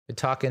We're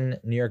talking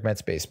New York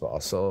Mets baseball.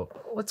 So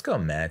let's go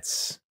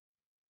Mets.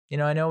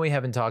 I know we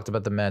haven't talked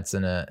about the Mets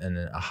in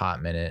a hot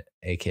minute,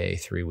 aka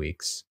 3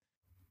 weeks.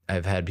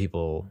 I've had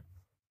people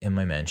in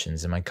my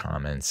mentions, in my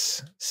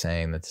comments,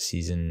 saying that the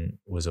season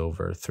was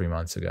over 3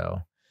 months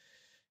ago.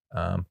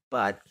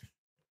 But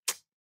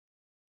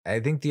I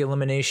think the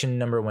elimination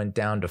number went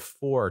down to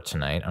 4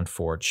 tonight,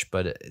 unfortunately.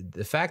 But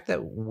the fact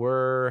that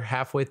we're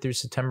halfway through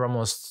September,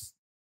 almost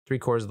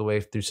 3/4 of the way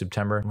through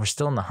September, we're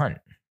still in the hunt.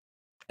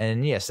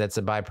 And yes, that's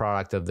a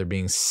byproduct of there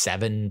being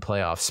 7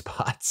 playoff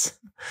spots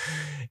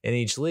in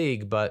each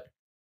league. But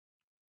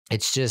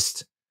it's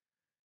just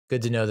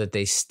good to know that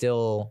they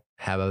still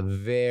have a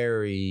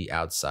very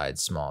outside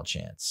small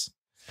chance.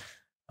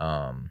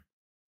 And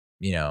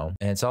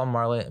it's all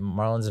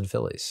Marlins and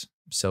Phillies.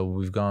 So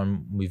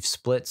we've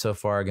split so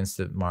far against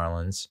the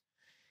Marlins.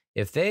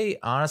 If they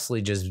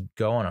honestly just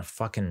go on a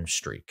fucking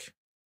streak,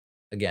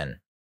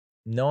 again,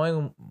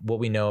 knowing what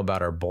we know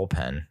about our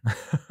bullpen,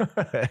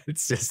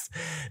 it's just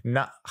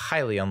not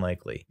highly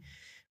unlikely.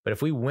 But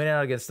if we win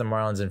out against the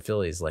Marlins and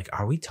Phillies,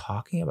 are we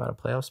talking about a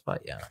playoff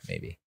spot? Yeah,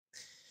 maybe.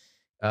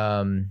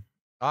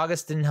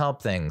 August didn't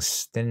help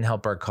things. Didn't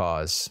help our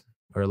cause.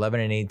 We're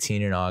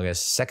 11-18 in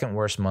August. Second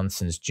worst month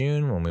since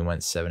June when we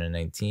went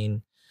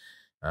 7-19.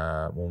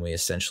 When we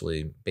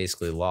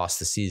basically lost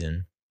the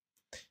season.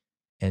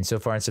 And so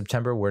far in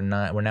September, we're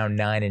now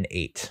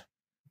 9-8.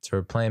 So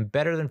we're playing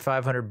better than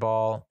 500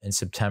 ball in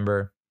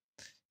September.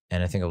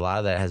 And I think a lot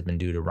of that has been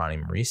due to Ronny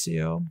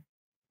Mauricio,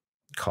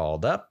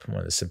 called up, one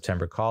of the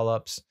September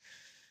call-ups,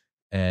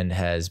 and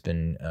has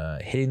been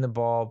hitting the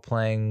ball,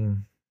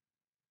 playing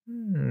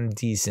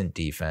decent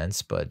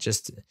defense, but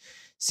just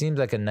seems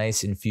like a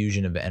nice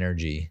infusion of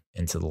energy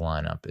into the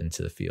lineup,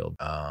 into the field.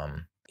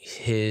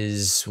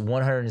 His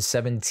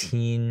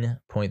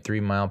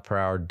 117.3 mile per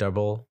hour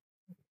double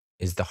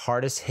is the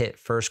hardest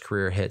first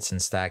career hit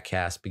since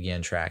Statcast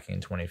began tracking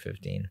in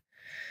 2015.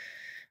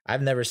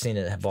 I've never seen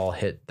a ball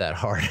hit that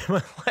hard in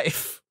my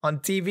life. On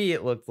TV,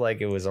 it looked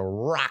like it was a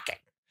rocket.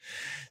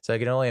 So I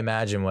can only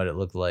imagine what it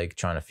looked like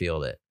trying to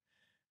field it.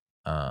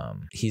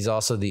 He's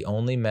also the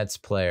only Mets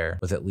player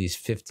with at least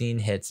 15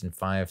 hits and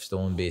 5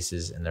 stolen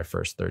bases in their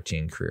first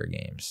 13 career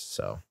games.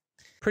 So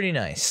pretty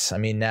nice. I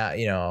mean,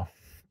 now,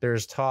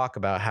 there's talk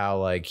about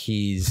how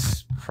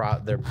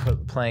they're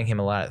playing him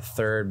a lot at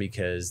third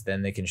because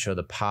then they can show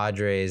the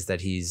Padres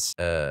that he's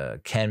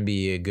can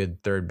be a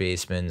good third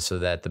baseman so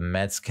that the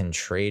Mets can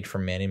trade for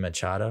Manny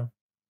Machado,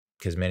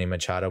 because Manny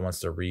Machado wants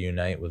to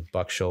reunite with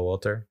Buck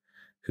Showalter,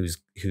 who's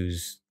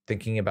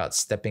thinking about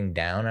stepping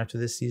down after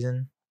this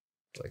season.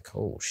 It's like,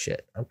 oh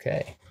shit,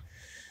 okay.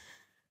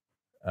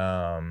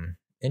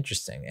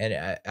 Interesting.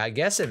 And I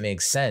guess it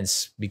makes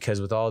sense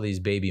because with all these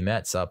baby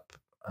Mets up,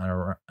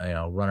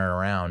 running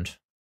around,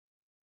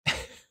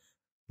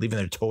 leaving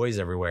their toys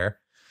everywhere.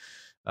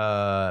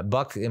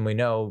 Buck, and we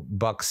know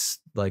Buck's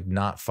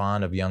not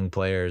fond of young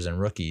players and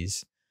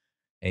rookies.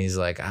 And he's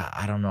like,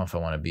 I don't know if I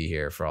want to be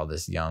here for all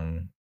these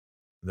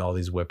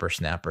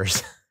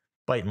whippersnappers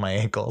biting my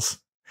ankles.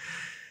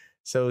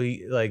 So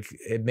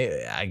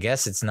I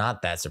guess it's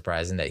not that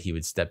surprising that he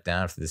would step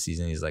down for the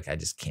season. He's like, I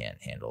just can't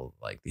handle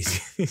these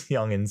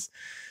youngins.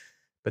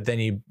 But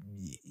then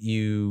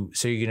you're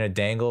going to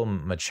dangle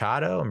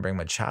Machado and bring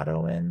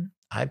Machado in?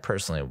 I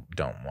personally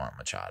don't want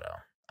Machado.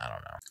 I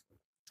don't know.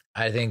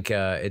 I think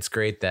it's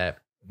great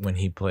that when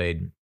he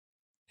played,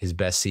 his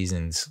best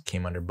seasons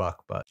came under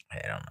Buck, but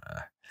I don't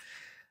know.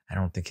 I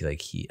don't think I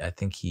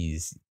think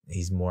he's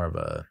more of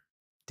a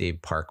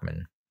Dave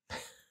Parkman,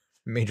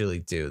 Major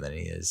League 2 than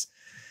he is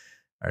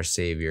our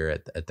savior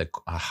at the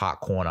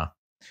hot corner.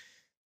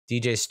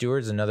 DJ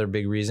Stewart's another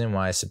big reason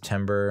why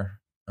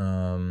September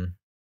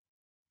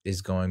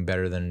is going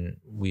better than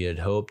we had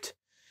hoped.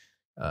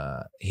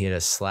 He had a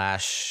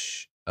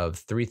slash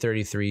of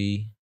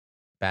 .333,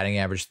 batting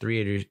average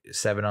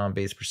 .387 on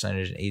base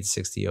percentage, and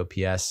 .860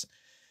 OPS.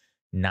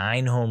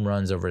 9 home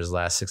runs over his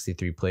last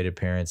 63 plate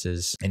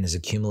appearances, and has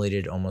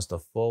accumulated almost a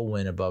full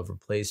win above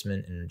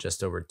replacement in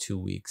just over 2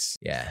 weeks.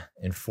 Yeah,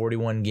 in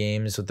 41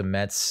 games with the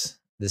Mets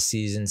this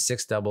season,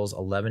 6 doubles,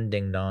 11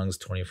 ding-dongs,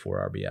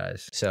 24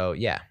 RBIs. So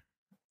yeah,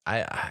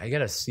 I got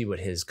to see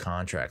what his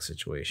contract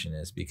situation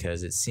is,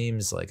 because it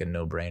seems like a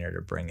no-brainer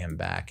to bring him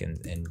back.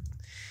 And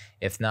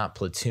if not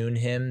platoon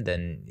him,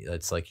 then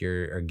it's like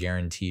you're a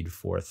guaranteed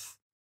 4th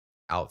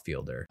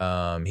outfielder.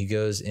 He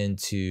goes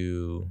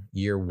into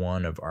year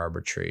 1 of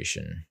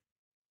arbitration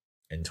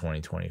in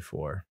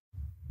 2024.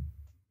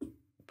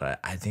 But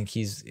I think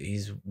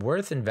he's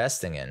worth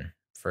investing in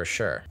for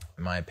sure,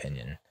 in my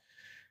opinion.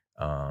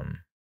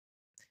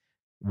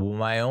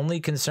 My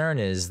only concern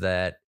is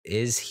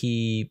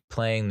he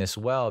playing this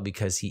well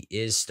because he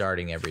is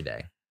starting every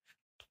day,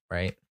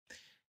 right?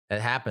 That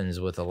happens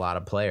with a lot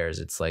of players.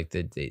 It's like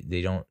they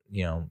don't,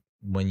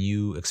 when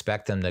you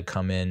expect them to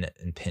come in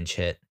and pinch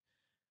hit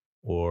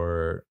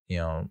or,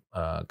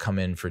 come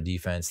in for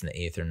defense in the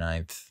 8th or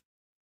 9th,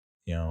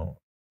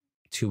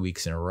 2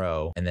 weeks in a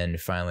row, and then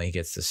finally he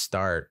gets to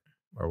start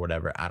or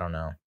whatever. I don't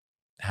know.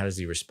 How does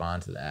he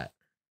respond to that?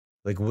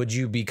 Like, would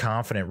you be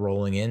confident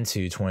rolling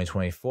into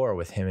 2024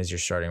 with him as your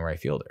starting right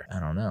fielder? I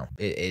don't know.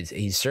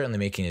 He's certainly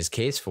making his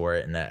case for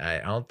it. And I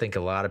don't think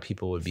a lot of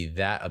people would be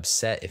that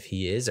upset if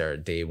he is our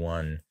day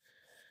one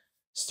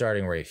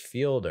starting right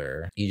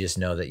fielder. You just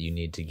know that you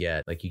need to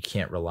get, like, you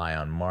can't rely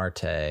on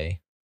Marte. I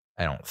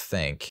don't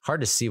think. Hard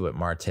to see what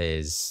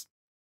Marte's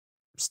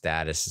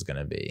status is going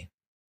to be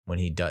when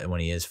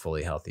he is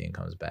fully healthy and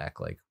comes back.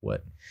 Like,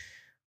 what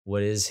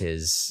is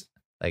his,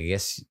 I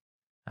guess,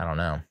 I don't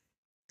know.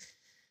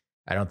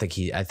 I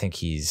think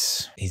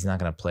he's not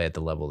going to play at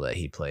the level that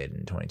he played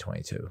in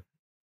 2022.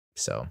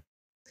 So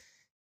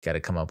got to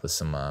come up with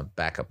some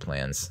backup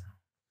plans.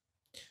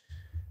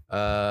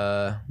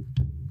 DJ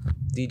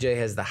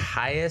has the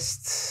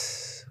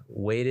highest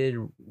weighted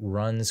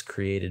runs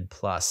created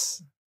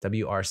plus,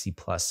 WRC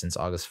plus, since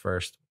August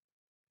 1st.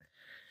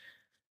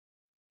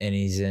 And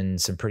he's in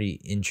some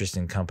pretty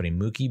interesting company.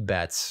 Mookie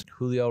Betts,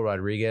 Julio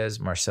Rodriguez,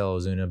 Marcell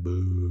Ozuna,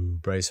 boo,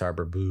 Bryce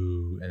Harper,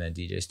 boo, and then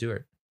DJ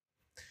Stewart.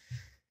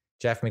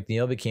 Jeff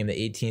McNeil became the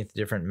 18th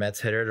different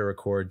Mets hitter to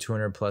record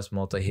 200-plus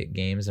multi-hit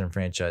games in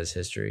franchise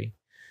history.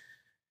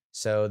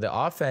 So the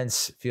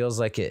offense feels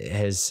like it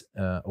has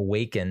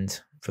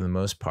awakened for the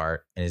most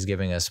part and is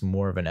giving us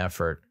more of an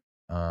effort.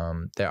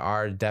 There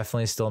are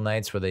definitely still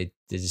nights where they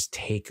just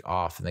take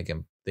off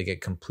and they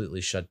get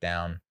completely shut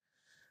down.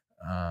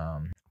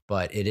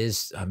 But it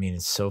is, I mean,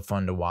 it's so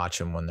fun to watch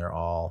them when they're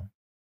all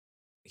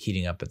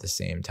heating up at the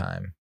same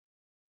time.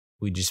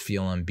 We just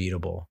feel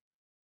unbeatable,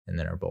 and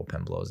then our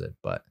bullpen blows it.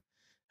 But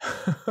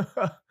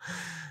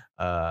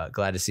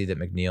glad to see that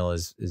McNeil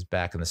is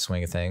back in the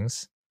swing of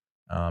things.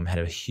 Had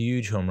a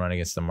huge home run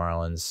against the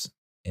Marlins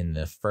in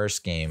the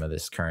first game of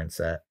this current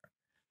set.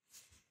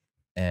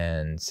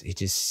 And he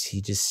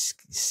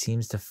just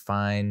seems to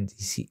find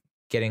he's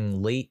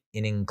getting late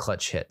inning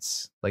clutch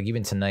hits. Like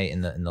even tonight in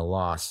the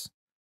loss,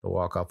 the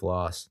walk-off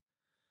loss,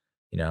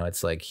 you know,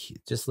 it's like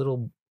just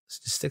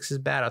sticks his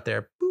bat out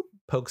there, boop,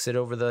 pokes it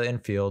over the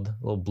infield, a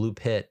little bloop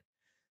hit.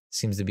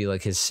 Seems to be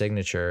like his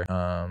signature.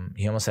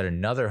 He almost had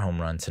another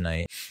home run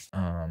tonight.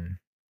 And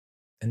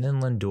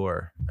then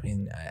Lindor. I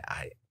mean,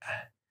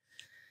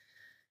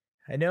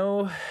 I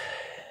know,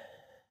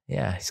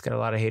 yeah, he's got a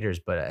lot of haters,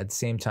 but at the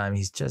same time,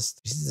 he's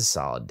just a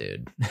solid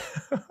dude.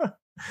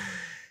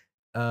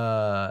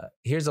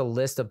 Here's a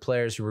list of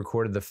players who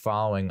recorded the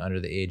following under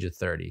the age of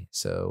 30.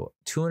 So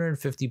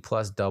 250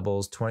 plus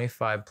doubles,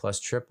 25 plus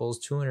triples,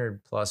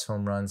 200 plus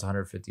home runs,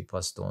 150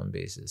 plus stolen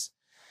bases.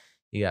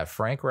 You got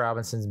Frank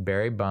Robinson,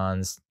 Barry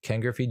Bonds, Ken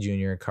Griffey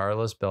Jr.,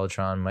 Carlos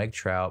Beltran, Mike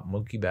Trout,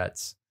 Mookie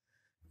Betts,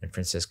 and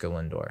Francisco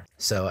Lindor.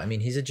 So, I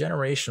mean, he's a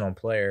generational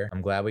player.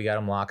 I'm glad we got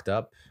him locked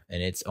up,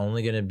 and it's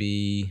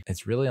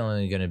really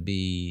only going to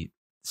be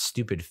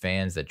stupid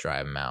fans that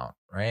drive him out,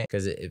 right?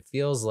 Because it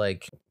feels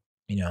like,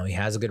 you know, he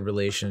has a good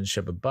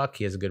relationship with Buck.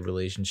 He has a good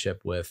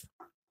relationship with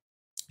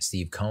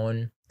Steve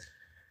Cohen.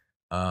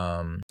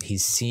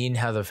 He's seen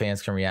how the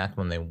fans can react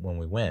when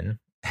we win.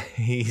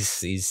 He's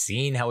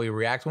seen how we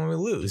react when we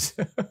lose.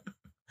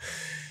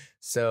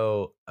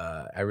 So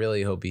I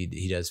really hope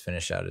he does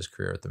finish out his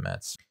career with the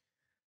Mets.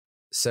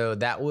 So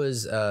that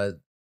was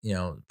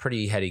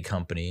pretty heady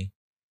company.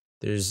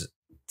 There's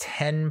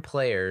 10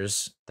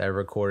 players that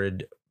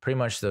recorded pretty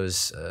much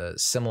those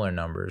similar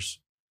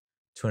numbers: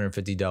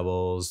 250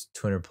 doubles,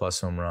 200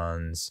 plus home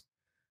runs,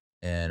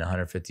 and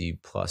 150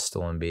 plus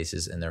stolen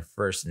bases in their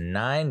first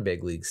 9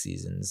 big league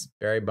seasons.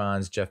 Barry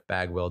Bonds, Jeff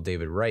Bagwell,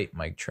 David Wright,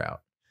 Mike Trout,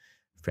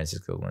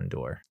 Francisco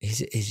Lindor.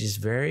 He's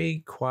just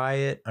very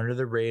quiet, under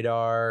the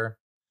radar.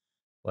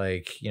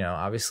 Like, you know,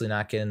 obviously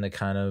not getting the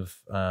kind of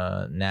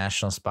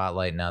national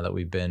spotlight now that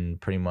we've been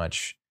pretty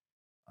much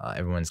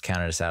everyone's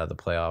counted us out of the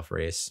playoff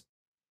race.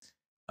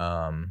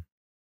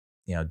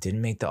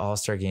 Didn't make the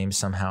All-Star game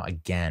somehow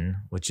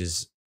again, which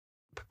is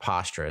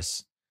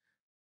preposterous.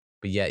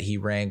 But yet he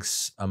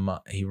ranks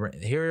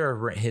here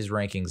are his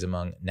rankings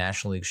among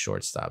National League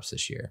shortstops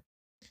this year.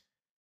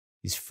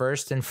 He's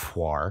first in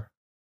WAR,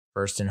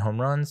 first in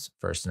home runs,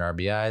 first in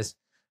RBIs,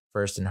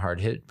 first in hard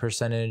hit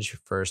percentage,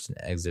 first in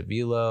exit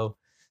velo,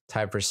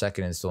 tied for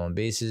second in stolen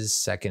bases,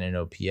 second in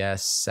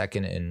OPS,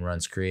 second in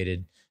runs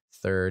created,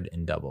 third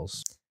in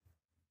doubles.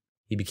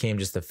 He became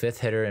just the 5th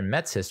hitter in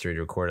Mets history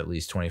to record at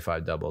least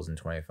 25 doubles and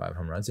 25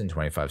 home runs and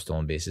 25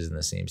 stolen bases in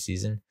the same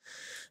season.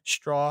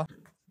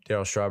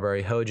 Darryl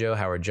Strawberry, Hojo,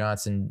 Howard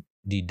Johnson,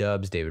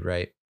 D-Dubs, David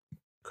Wright,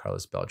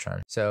 Carlos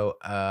Beltran. So,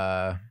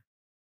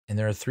 and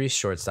there are 3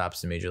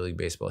 shortstops in Major League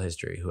Baseball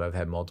history who have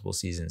had multiple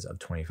seasons of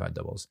 25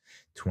 doubles,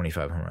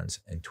 25 home runs,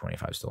 and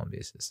 25 stolen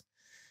bases: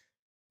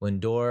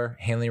 Lindor,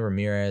 Hanley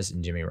Ramirez,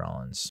 and Jimmy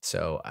Rollins.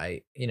 So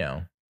I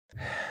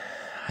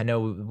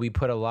know we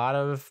put a lot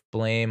of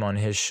blame on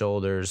his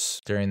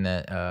shoulders during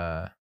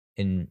that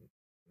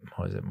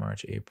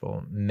March,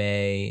 April,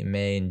 May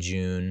and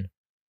June.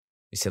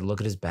 We said,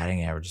 look at his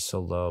batting average, is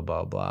so low,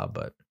 blah, blah.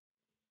 But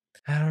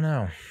I don't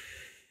know.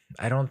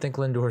 I don't think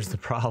Lindor's the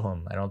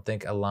problem. I don't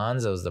think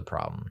Alonso's the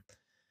problem.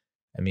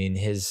 I mean,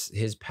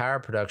 his power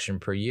production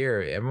per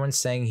year, everyone's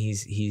saying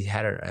he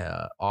had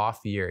an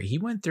off year. He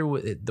went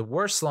through the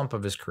worst slump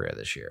of his career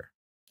this year.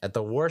 at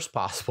the worst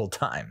possible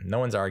time. No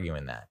one's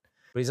arguing that.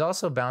 But he's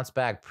also bounced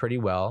back pretty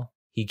well.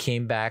 He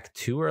came back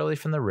too early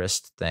from the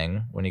wrist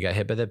thing when he got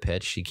hit by the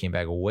pitch. He came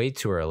back way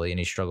too early, and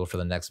he struggled for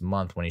the next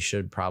month when he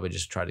should probably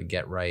just try to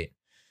get right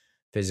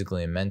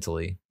physically and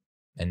mentally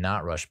and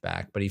not rush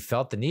back. But he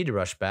felt the need to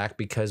rush back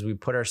because we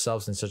put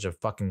ourselves in such a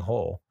fucking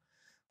hole,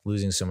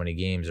 losing so many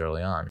games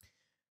early on.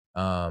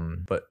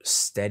 But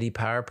steady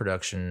power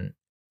production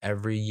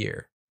every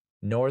year.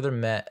 No other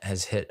Met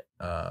has hit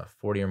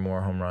 40 or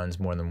more home runs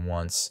more than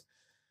once.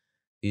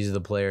 These are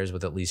the players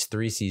with at least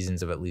 3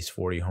 seasons of at least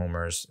 40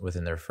 homers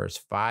within their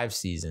first 5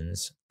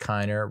 seasons.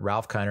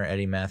 Ralph Kiner,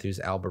 Eddie Matthews,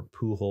 Albert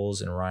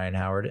Pujols, and Ryan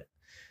Howard,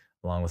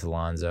 along with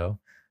Alonso.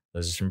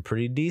 Those are some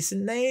pretty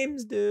decent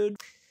names, dude.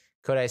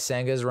 Kodai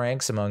Senga's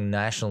ranks among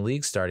National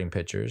League starting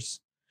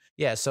pitchers.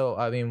 Yeah, so,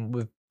 I mean,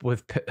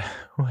 with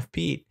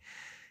Pete,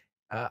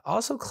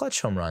 also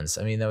clutch home runs.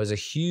 I mean, there was a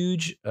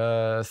huge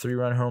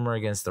 3-run homer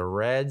against the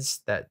Reds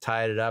that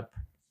tied it up.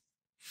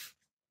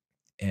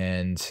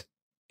 And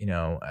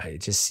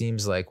it just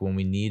seems like when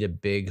we need a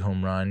big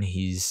home run,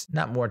 he's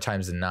not more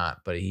times than not,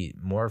 but he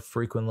more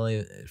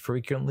frequently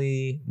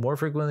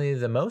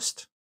the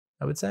most,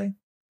 I would say.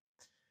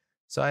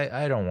 So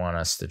I don't want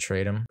us to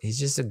trade him. He's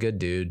just a good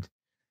dude.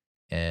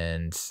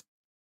 And,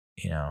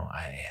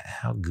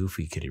 how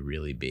goofy could he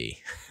really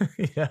be?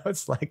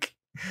 It's like,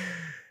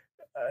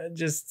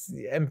 just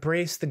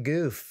embrace the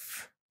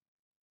goof.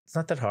 It's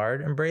not that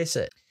hard. Embrace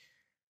it.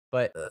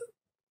 But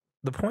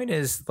the point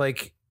is,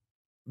 like,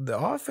 the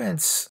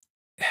offense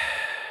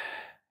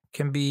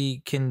can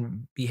be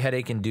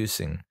headache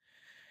inducing,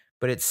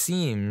 but it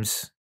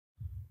seems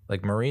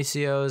like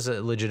Mauricio is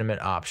a legitimate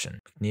option.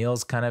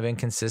 Neal's kind of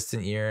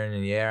inconsistent year in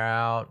and year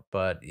out,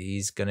 but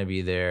he's going to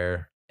be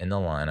there in the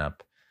lineup.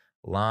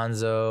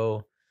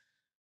 Alonso,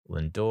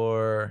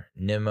 Lindor,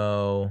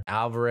 Nimmo,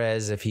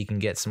 Alvarez, if he can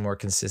get some more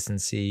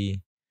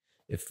consistency.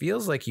 It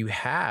feels like you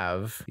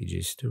have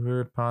PJ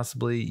Stewart,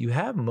 possibly. You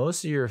have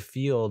most of your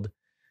field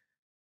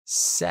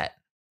set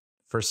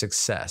for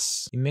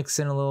success. You mix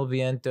in a little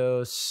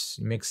Vientos,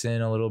 you mix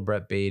in a little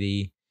Brett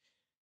Beatty.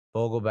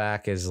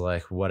 Vogelback is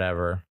like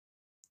whatever.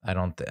 I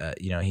don't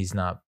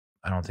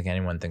think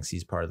anyone thinks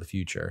he's part of the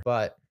future.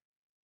 But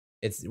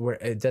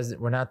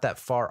we're not that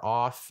far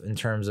off in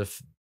terms of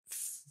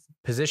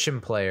position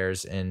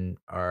players in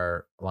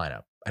our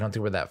lineup. I don't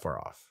think we're that far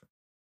off.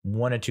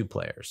 1 or 2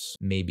 players,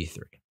 maybe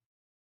 3.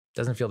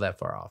 Doesn't feel that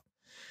far off.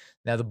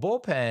 Now the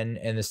bullpen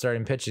and the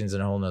starting pitching is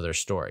a whole nother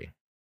story.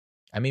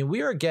 I mean,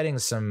 we are getting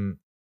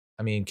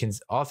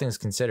all things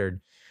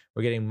considered,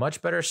 we're getting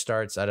much better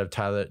starts out of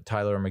Tyler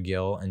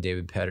McGill and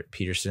David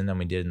Peterson than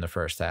we did in the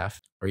first half,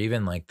 or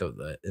even like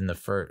in the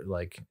first,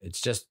 like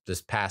it's just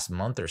this past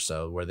month or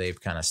so where they've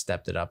kind of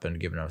stepped it up and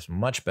given us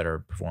much better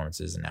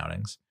performances and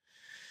outings.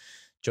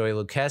 Joey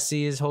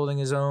Lucchesi is holding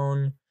his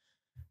own.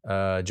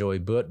 Joey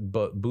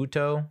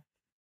Butto,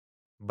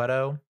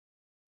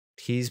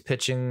 he's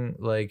pitching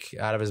like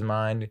out of his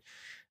mind.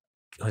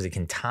 Jose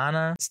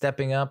Quintana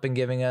stepping up and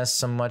giving us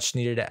some much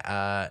needed,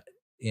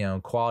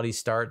 quality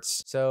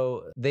starts.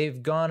 So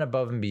they've gone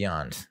above and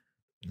beyond.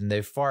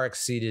 They've far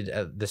exceeded,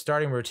 the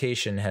starting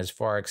rotation has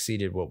far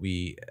exceeded what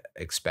we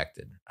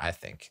expected. I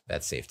think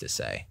that's safe to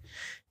say.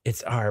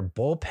 Our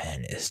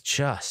bullpen is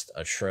just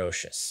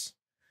atrocious.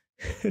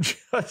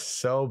 Just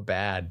so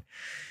bad.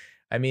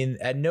 I mean,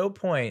 at no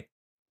point,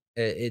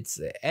 it's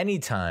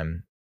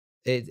anytime.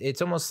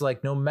 It's almost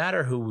like no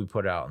matter who we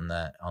put out on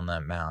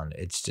that mound,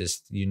 it's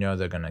just,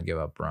 they're going to give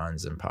up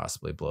runs and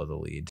possibly blow the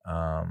lead.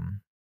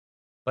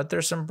 But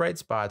there's some bright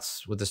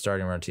spots with the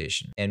starting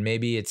rotation. And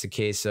maybe it's a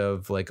case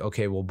of like,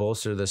 okay, we'll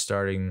bolster the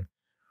starting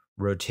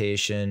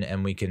rotation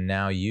and we can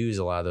now use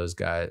a lot of those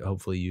guys,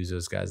 hopefully use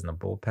those guys in the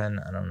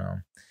bullpen. I don't know.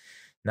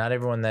 Not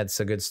everyone that's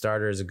a good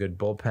starter is a good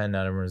bullpen.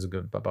 Not everyone is a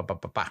good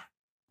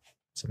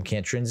Some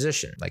can't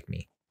transition like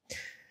me.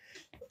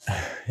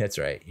 That's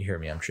right. You hear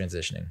me. I'm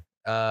transitioning.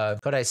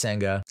 Kodai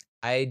Senga.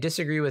 I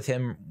disagree with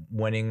him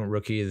winning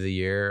Rookie of the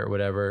Year or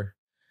whatever.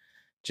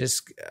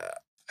 It's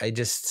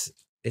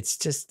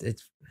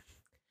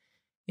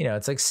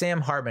like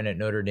Sam Hartman at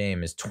Notre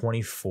Dame is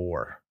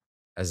 24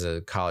 as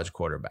a college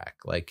quarterback.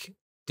 Like,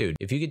 dude,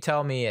 if you could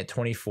tell me at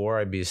 24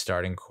 I'd be a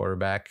starting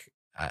quarterback,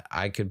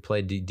 I could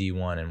play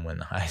D1 and win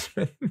the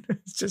Heisman.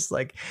 It's just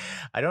like,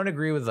 I don't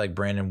agree with like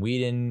Brandon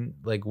Weeden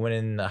like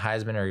winning the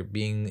Heisman or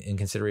being in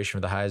consideration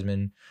for the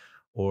Heisman,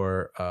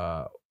 or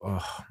oh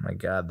my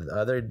God, the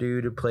other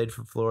dude who played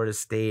for Florida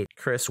State,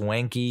 Chris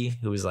Wenke,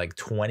 who was like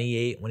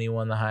 28 when he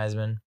won the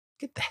Heisman.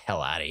 Get the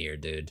hell out of here,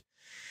 dude.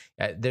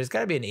 There's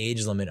got to be an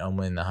age limit on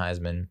winning the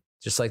Heisman,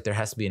 just like there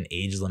has to be an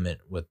age limit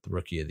with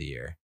Rookie of the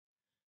Year.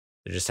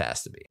 There just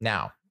has to be.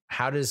 Now,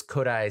 how does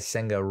Kodai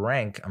Senga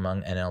rank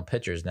among NL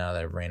pitchers now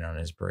that I've rained on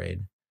his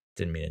parade?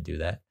 Didn't mean to do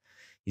that.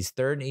 He's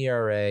third in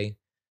ERA,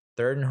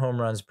 third in home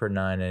runs per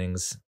 9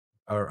 innings,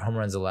 or home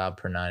runs allowed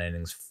per 9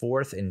 innings,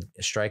 fourth in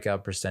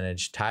strikeout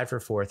percentage, tied for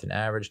fourth in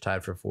average,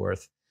 tied for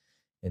fourth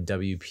in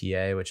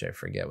WPA, which I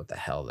forget what the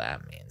hell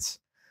that means.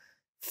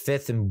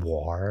 Fifth in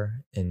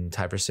WAR, and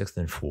tied for sixth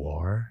in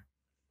WAR.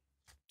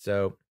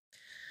 So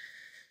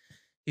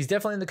He's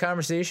definitely in the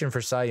conversation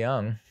for Cy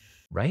Young,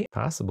 right?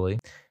 Possibly.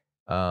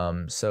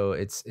 So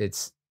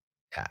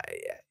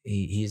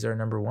he's our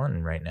number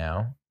one right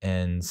now.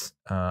 And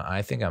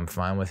I think I'm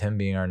fine with him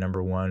being our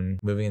number one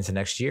moving into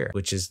next year,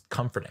 which is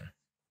comforting.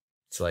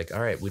 It's like,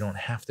 all right, we don't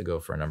have to go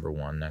for a number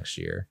one next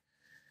year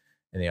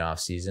in the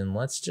offseason.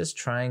 Let's just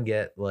try and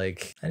get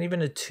like, not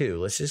even a 2.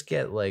 Let's just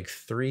get like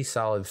 3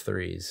 solid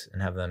 3s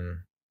and have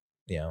them,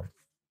 they're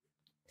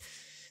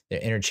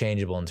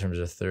interchangeable in terms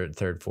of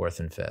third, fourth,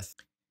 and fifth.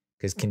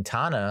 Because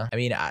Quintana,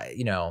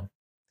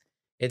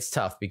 it's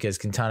tough because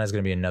Quintana is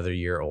going to be another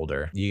year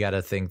older. You got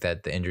to think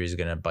that the injury is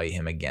going to bite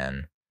him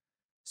again.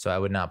 So I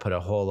would not put a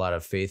whole lot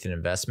of faith and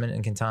investment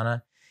in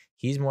Quintana.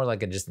 He's more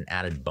like just an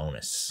added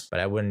bonus. But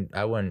I wouldn't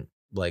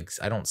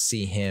I don't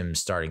see him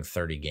starting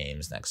 30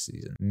 games next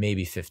season,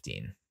 maybe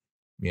 15.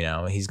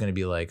 He's going to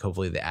be like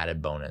hopefully the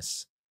added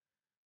bonus.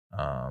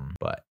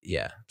 But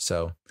yeah,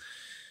 so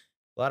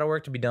a lot of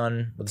work to be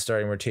done with the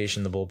starting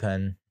rotation, the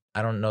bullpen.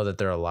 I don't know that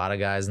there are a lot of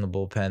guys in the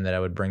bullpen that I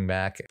would bring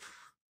back.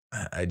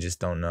 I just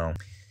don't know.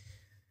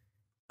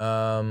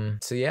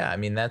 So yeah,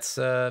 that's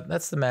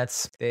the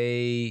Mets.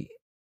 They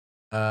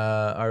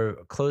are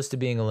close to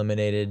being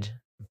eliminated,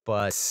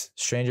 but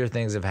stranger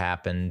things have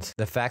happened.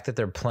 The fact that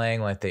they're playing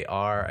like they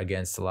are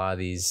against a lot of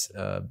these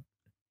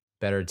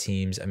better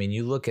teams.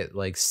 You look at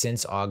like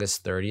since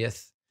August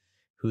 30th,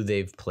 who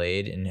they've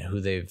played and who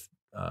they've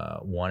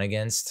won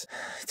against.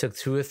 Took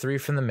 2 or 3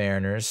 from the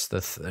Mariners,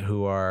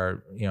 who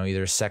are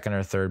either second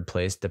or third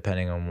place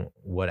depending on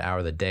what hour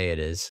of the day it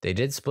is. They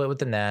did split with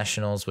the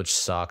Nationals, which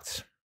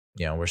sucked.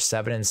 We're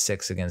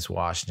 7-6 against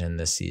Washington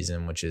this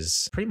season, which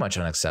is pretty much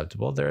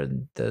unacceptable.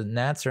 The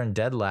Nats are in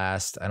dead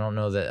last. I don't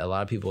know that a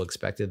lot of people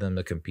expected them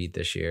to compete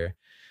this year.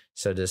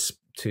 So just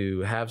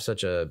to have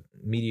such a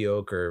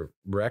mediocre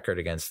record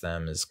against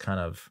them is kind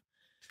of,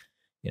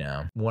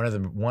 one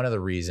of the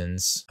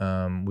reasons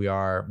we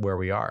are where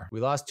we are.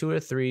 We lost 2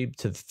 or 3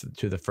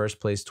 to the first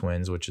place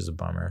Twins, which is a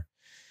bummer.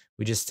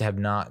 We just have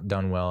not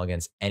done well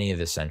against any of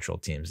the Central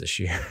teams this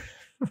year,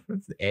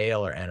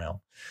 AL or NL.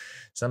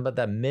 Something about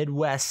that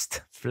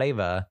Midwest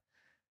flavor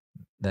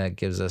that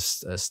gives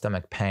us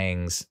stomach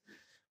pangs.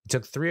 We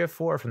took 3 or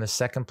 4 from the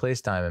second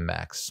place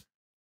Diamondbacks,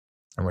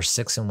 and we're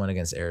 6-1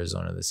 against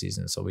Arizona this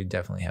season. So we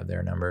definitely have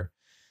their number.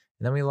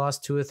 And then we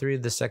lost 2 or 3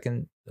 of the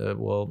second,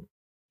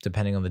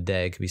 depending on the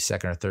day, it could be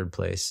second or third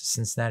place,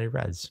 Cincinnati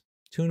Reds.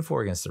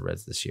 2-4 against the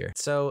Reds this year.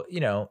 So,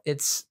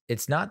 it's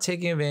not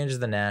taking advantage of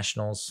the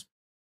Nationals.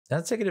 It's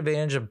not taking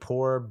advantage of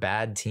poor,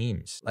 bad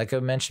teams. Like I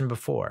mentioned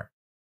before,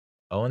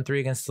 0-3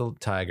 against the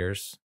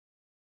Tigers.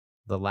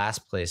 The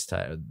last place,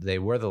 they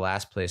were the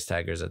last place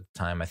Tigers at the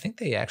time. I think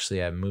they actually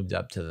have moved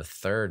up to the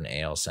 3rd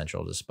in AL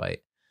Central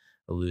despite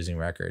a losing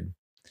record.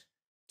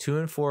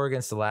 2-4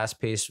 against the last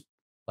place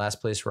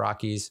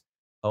Rockies.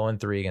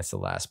 0-3 against the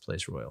last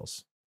place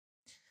Royals.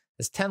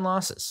 It's 10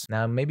 losses.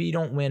 Now, maybe you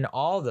don't win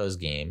all those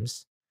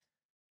games,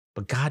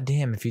 but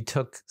goddamn, if you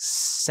took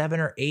 7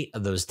 or 8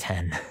 of those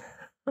 10,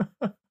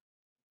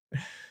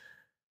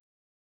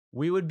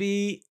 we would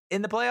be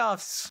in the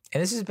playoffs.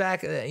 And this is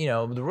back,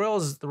 the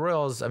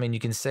Royals, you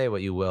can say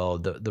what you will.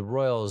 The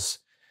Royals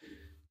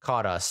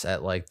caught us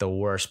at like the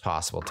worst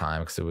possible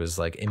time because it was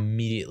like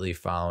immediately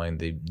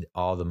following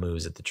all the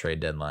moves at the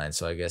trade deadline.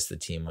 So I guess the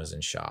team was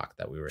in shock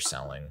that we were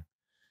selling.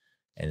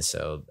 And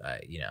so,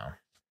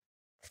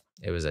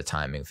 it was a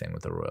timing thing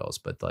with the Royals.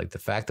 But like the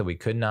fact that we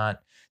could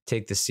not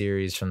take the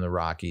series from the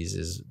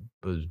Rockies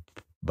was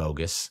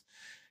bogus.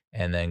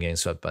 And then getting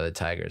swept by the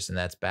Tigers. And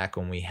that's back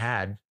when we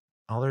had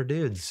all our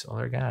dudes, all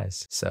our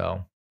guys.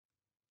 So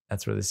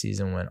that's where the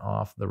season went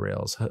off the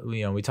rails.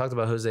 We talked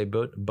about José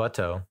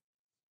Butto.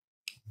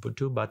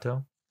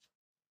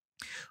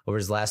 Over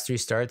his last 3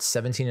 starts,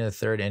 17 in the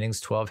 3rd innings,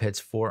 12 hits,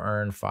 4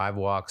 earned, 5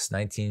 walks,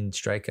 19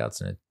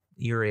 strikeouts, and a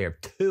ERA of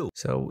 2.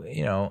 So,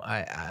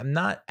 I'm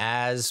not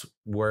as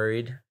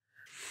worried.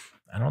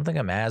 I don't think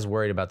I'm as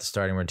worried about the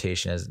starting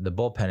rotation as the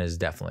bullpen is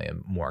definitely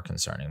more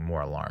concerning,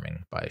 more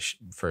alarming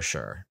for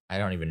sure. I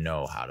don't even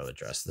know how to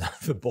address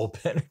the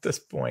bullpen at this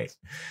point.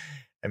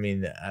 I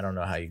don't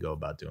know how you go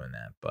about doing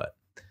that, but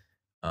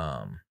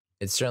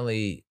it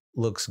certainly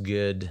looks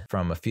good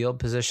from a field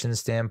position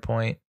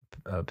standpoint,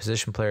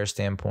 position player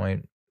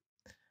standpoint.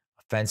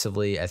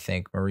 Offensively, I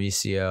think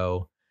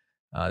Mauricio,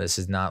 this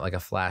is not like a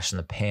flash in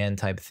the pan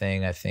type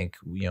thing. I think,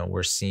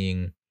 we're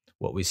seeing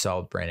what we saw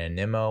with Brandon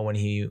Nimmo when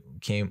he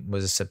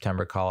was a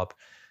September call-up,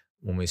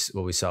 what we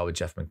saw with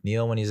Jeff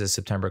McNeil when he's a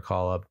September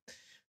call-up.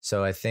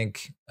 So I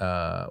think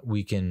my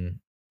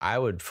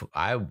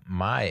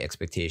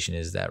expectation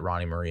is that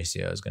Ronny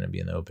Mauricio is going to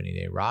be in the opening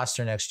day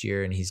roster next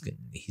year, and he's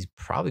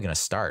probably going to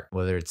start,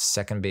 whether it's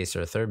second base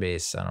or third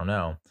base. I don't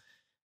know.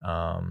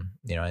 I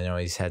know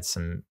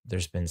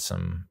there's been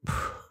some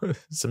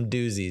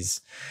doozies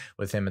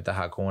with him at the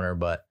hot corner,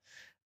 but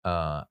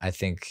I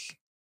think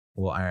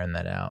we'll iron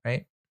that out,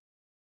 right?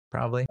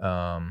 Probably.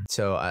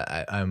 So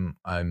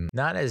I'm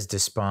not as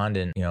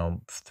despondent,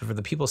 for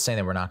the people saying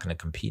that we're not going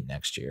to compete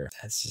next year.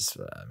 That's just,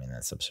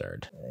 that's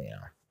absurd.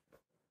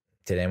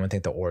 Did anyone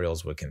think the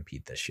Orioles would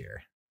compete this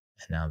year?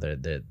 And now they're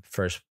the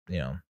first,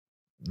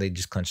 they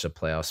just clinched a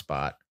playoff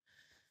spot.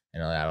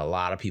 And I had a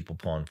lot of people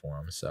pulling for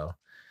them. So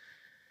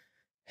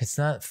it's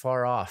not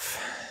far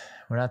off.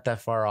 We're not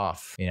that far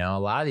off. A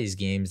lot of these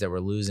games that we're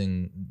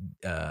losing,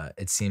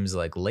 it seems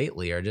like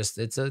lately are just,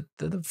 the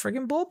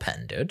friggin'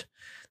 bullpen, dude.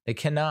 They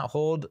cannot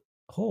hold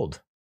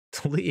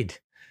to lead.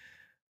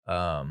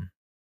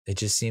 It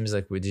just seems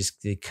like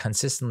they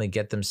consistently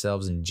get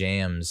themselves in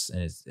jams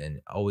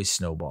and always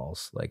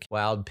snowballs. Like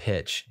wild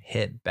pitch,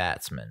 hit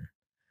batsman.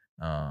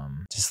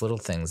 Just little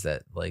things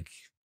that like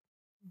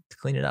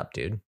clean it up,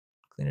 dude.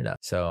 Clean it up.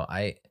 So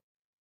I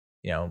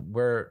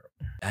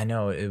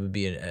know it would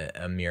be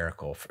a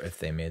miracle if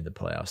they made the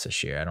playoffs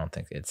this year. I don't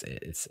think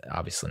it's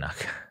obviously not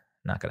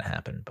going to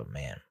happen, but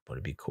man, would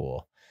it be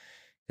cool?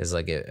 Because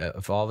like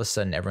if all of a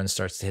sudden everyone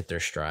starts to hit their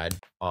stride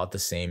all at the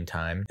same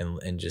time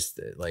and just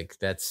like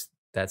that's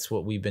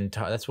what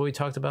that's what we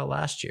talked about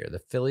last year. The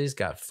Phillies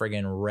got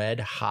friggin' red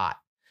hot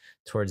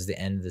towards the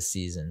end of the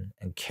season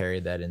and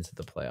carried that into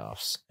the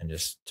playoffs and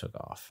just took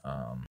off.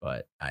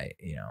 But I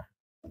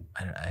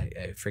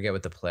forget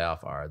what the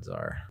playoff odds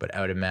are, but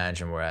I would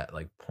imagine we're at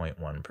like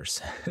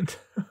 0.1%.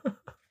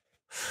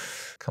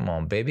 Come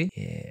on, baby.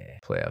 Yeah.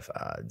 Playoff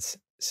odds.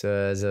 So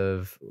as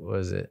of,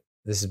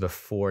 this is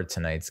before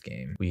tonight's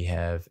game. We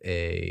have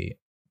a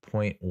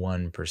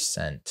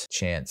 0.1%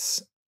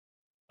 chance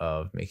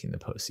of making the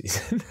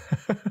postseason.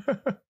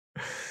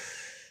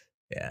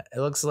 Yeah. It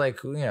looks like,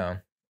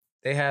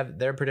 they have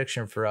their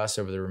prediction for us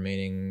over the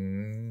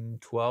remaining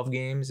 12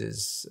 games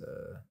is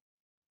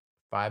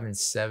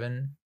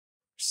 5-7,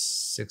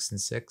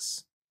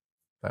 6-6,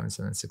 5-7,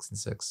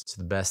 6-6. So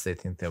the best they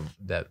think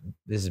that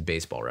this is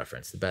baseball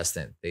reference. The best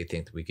that they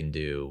think that we can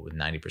do with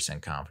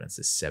 90% confidence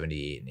is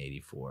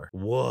 78-84.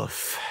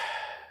 Woof.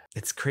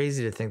 It's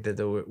crazy to think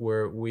that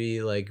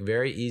we like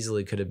very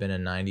easily could have been a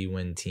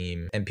 90-win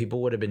team and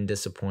people would have been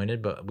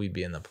disappointed, but we'd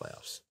be in the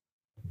playoffs.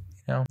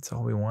 That's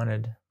all we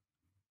wanted.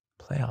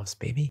 Playoffs,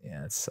 baby.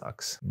 Yeah, it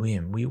sucks. We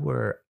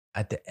were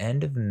at the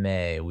end of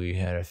May, we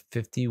had a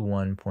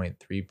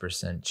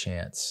 51.3%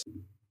 chance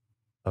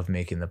of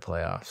making the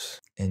playoffs.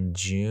 In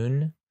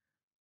June,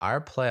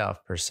 our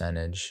playoff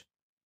percentage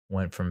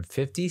went from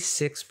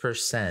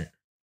 56%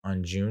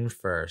 on June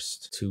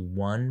 1st to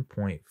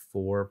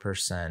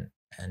 1.4%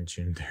 on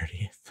June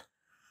 30th.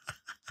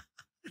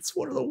 It's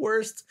one of the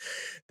worst.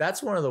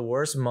 That's one of the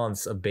worst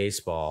months of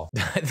baseball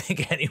that I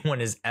think anyone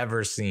has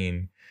ever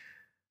seen.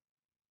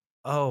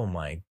 Oh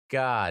my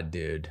God,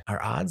 dude.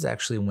 Our odds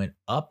actually went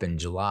up in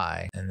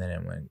July and then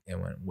it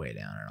went way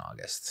down in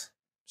August.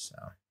 So,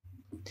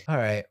 all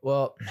right.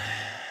 Well,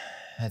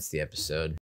 that's the episode.